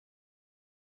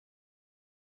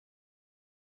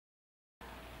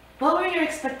What were your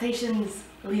expectations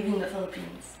leaving the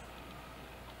Philippines?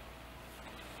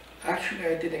 Actually,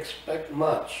 I didn't expect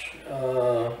much.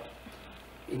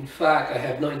 In fact, I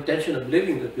have no intention of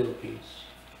leaving the Philippines.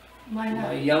 Why not?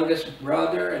 My youngest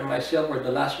brother and myself were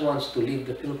the last ones to leave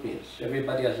the Philippines.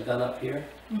 Everybody has gone up here.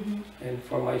 And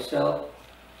for myself,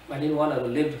 I didn't want to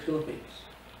leave the Philippines.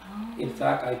 In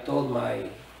fact, I told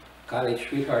my college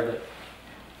sweetheart that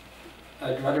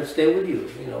I'd rather stay with you.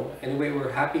 You know, anyway,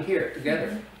 we're happy here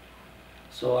together.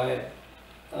 So I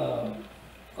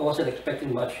wasn't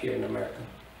expecting much here in America.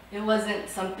 It wasn't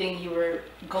something you were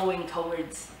going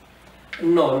towards.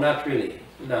 No, not really.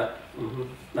 Not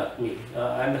me.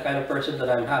 I'm the kind of person that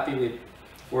I'm happy with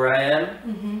where I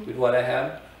am, with what I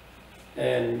have.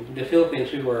 And in the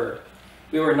Philippines, we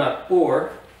were not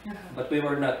poor, but we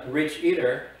were not rich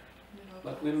either.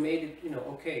 But we made it, you know,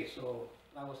 okay. So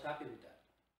I was happy with that.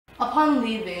 Upon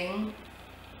leaving,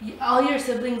 all your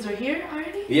siblings were here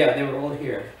already? Yeah, they were all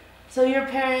here. So your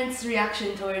parents'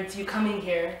 reaction towards you coming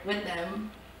here with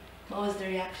them, what was the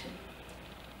reaction?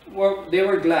 Well, they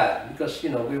were glad because, you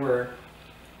know, we were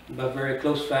a very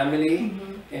close family,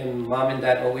 and mom and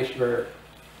dad always were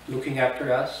looking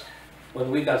after us.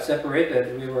 When we got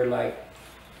separated, we were like,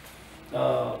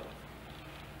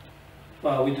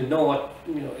 we didn't know what,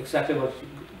 you know, exactly what's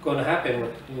going to happen,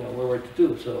 what, you know, what we were to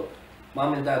do. So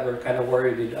mom and dad were kind of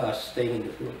worried with us staying in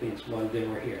the Philippines while they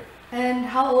were here. And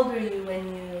how old were you when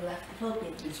you left the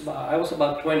Philippines? I was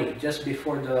about 20, just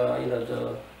before the, you know,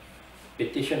 the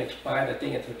petition expired. I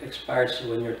think it expires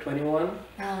when you're 21. Oh,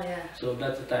 yeah. So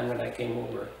that's the time when I came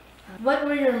over. What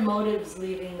were your motives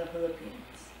leaving the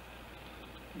Philippines?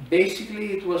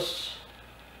 Basically, it was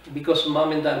because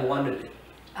mom and dad wanted it.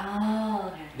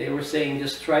 Oh, okay. They were saying,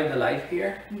 just try the life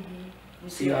here,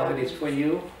 see how it is for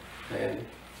you. And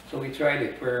so we tried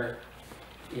it.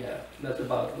 Yeah, that's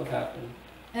about what happened.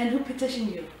 And who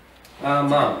petitioned you?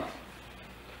 Mom.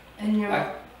 And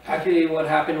your... Actually, what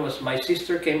happened was my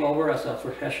sister came over as a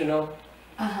professional.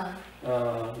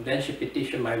 Then she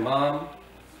petitioned my mom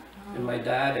and my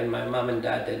dad, and my mom and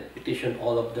dad then petitioned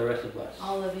all of the rest of us.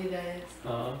 All of you guys.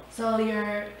 So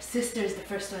your sister's the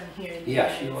first one here in the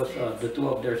Yeah, she United was States. the two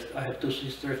of theirs. I have two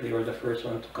sisters. They were the first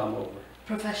one to come over.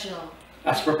 Professional.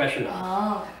 As professionals.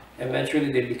 Oh, okay.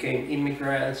 Eventually, they became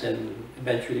immigrants and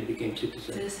eventually became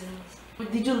citizens. Citizens.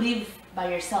 Did you leave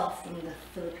by yourself from the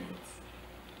Philippines?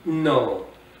 No.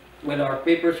 When our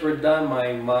papers were done,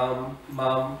 my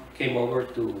mom came over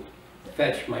to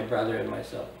fetch my brother and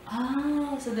myself.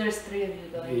 Oh, so there's three of you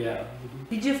going. Yeah.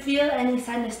 Did you feel any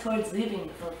sadness towards leaving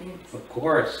the Philippines? Of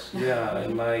course, yeah.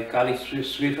 And my college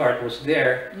sweetheart was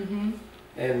there,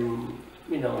 and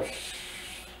you know,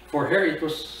 for her it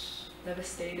was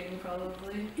devastating,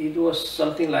 probably. It was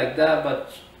something like that,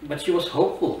 but she was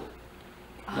hopeful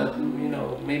that you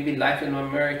know, maybe life in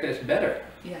America is better.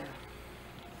 Yeah.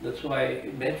 That's why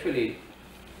eventually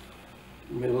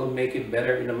we will make it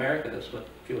better in America. That's what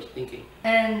she was thinking.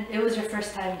 And it was your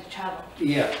first time to travel?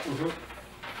 Yeah.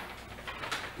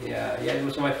 Yeah, it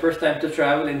was my first time to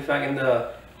travel. In fact, in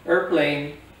the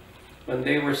airplane, when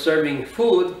they were serving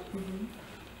food,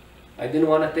 I didn't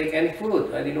want to take any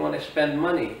food. I didn't want to spend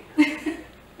money.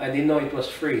 I didn't know it was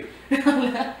free.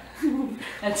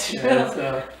 That's true. And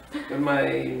so, when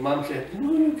my mom said,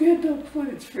 "No, you get the food,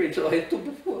 it's free," so I took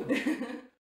the food.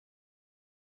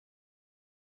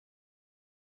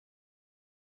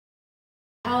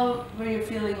 How were your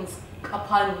feelings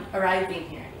upon arriving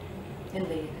here in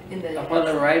the Upon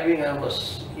arriving, I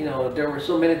was, you know, there were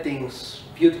so many things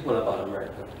beautiful about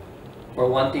America. For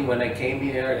one thing, when I came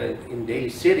here in Daly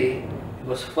City, it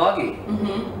was foggy.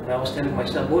 And I was telling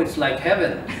myself, oh, it's like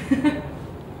heaven.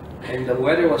 And the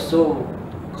weather was so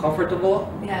comfortable.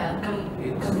 Yeah,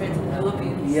 compared to the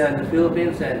Philippines. Yeah, in the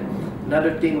Philippines. And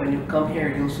another thing, when you come here,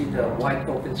 you'll see the wide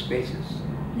open spaces.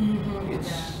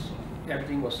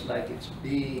 Everything was like it's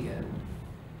big, and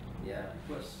yeah, it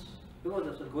was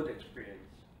just a good experience.